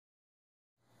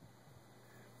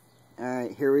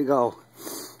Alright, here we go.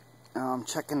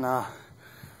 Checking the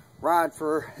rod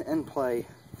for end play.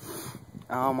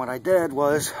 What I did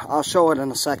was, I'll show it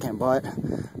in a second, but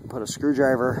put a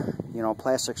screwdriver,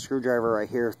 plastic screwdriver right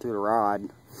here through the rod,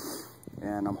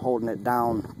 and I'm holding it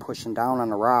down, pushing down on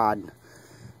the rod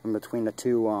in between the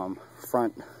two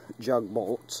front jug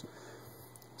bolts.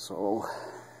 So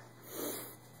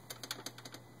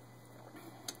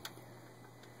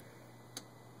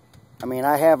I mean,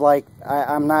 I have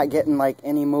I'm not getting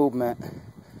any movement.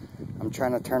 I'm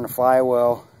trying to turn the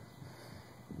flywheel.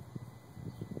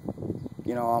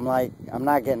 I'm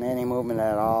not getting any movement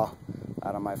at all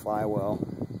out of my flywheel.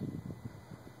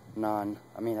 None.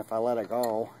 I mean, if I let it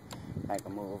go, I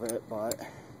can move it, but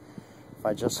if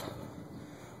I just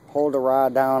hold the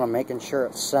rod down, I'm making sure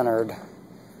it's centered,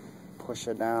 push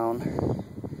it down.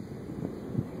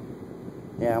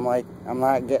 Yeah, I'm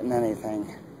not getting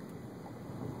anything.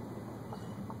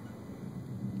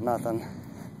 Nothing.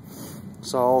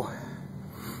 So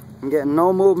I'm getting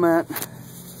no movement,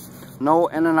 no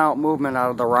in and out movement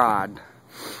out of the rod.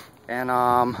 And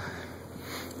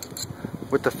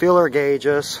with the feeler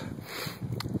gauges,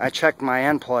 I checked my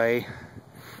end play,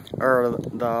 or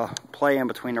the play in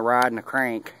between the rod and the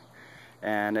crank,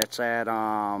 and it's at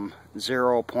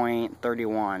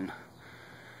 0.31.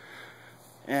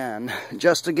 And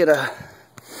just to get a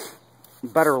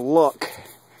better look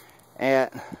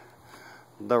at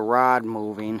the rod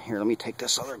moving, here, let me take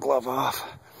this other glove off.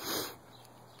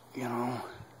 Let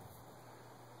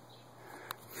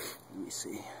me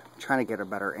see. I'm trying to get a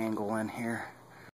better angle in here.